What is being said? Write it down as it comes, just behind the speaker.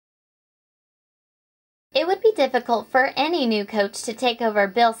It would be difficult for any new coach to take over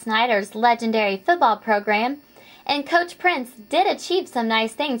Bill Snyder's legendary football program, and Coach Prince did achieve some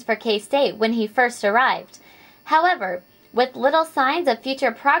nice things for K-State when he first arrived. However, with little signs of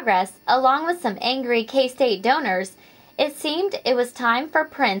future progress, along with some angry K-State donors, it seemed it was time for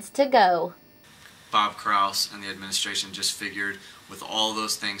Prince to go. Bob Kraus and the administration just figured, with all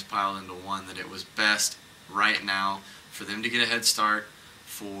those things piled into one, that it was best right now for them to get a head start,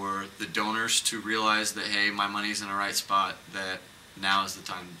 for the donors to realize that, hey, my money's in the right spot, that now is the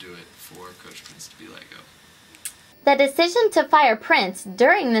time to do it for Coach Prince to be let go. The decision to fire Prince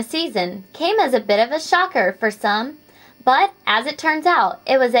during the season came as a bit of a shocker for some, but as it turns out,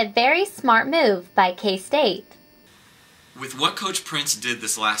 it was a very smart move by K-State. With what Coach Prince did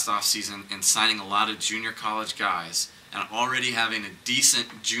this last offseason in signing a lot of junior college guys and already having a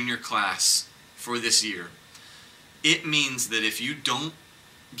decent junior class for this year, it means that if you don't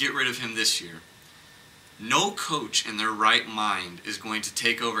get rid of him this year, no coach in their right mind is going to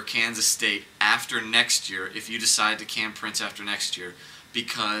take over Kansas State after next year if you decide to camp Prince after next year,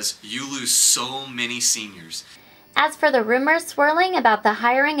 because you lose so many seniors. As for the rumors swirling about the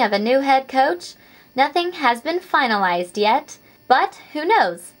hiring of a new head coach, nothing has been finalized yet, but who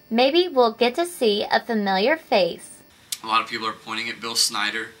knows, maybe we'll get to see a familiar face. A lot of people are pointing at Bill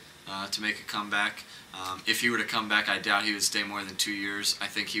Snyder to make a comeback. If he were to come back, I doubt he would stay more than 2 years. I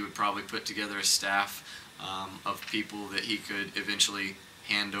think he would probably put together a staff of people that he could eventually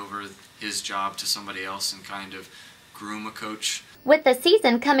hand over his job to somebody else and kind of groom a coach. With the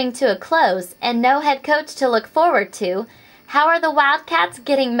season coming to a close and no head coach to look forward to, how are the Wildcats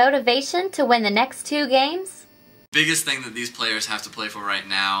getting motivation to win the next 2 games? Biggest thing that these players have to play for right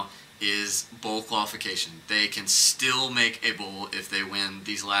now is bowl qualification. They can still make a bowl if they win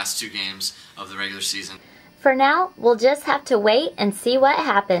these last 2 games of the regular season. For now, we'll just have to wait and see what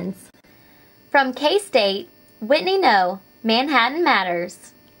happens. From K-State, Whitney No, Manhattan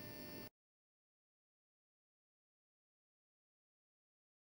Matters.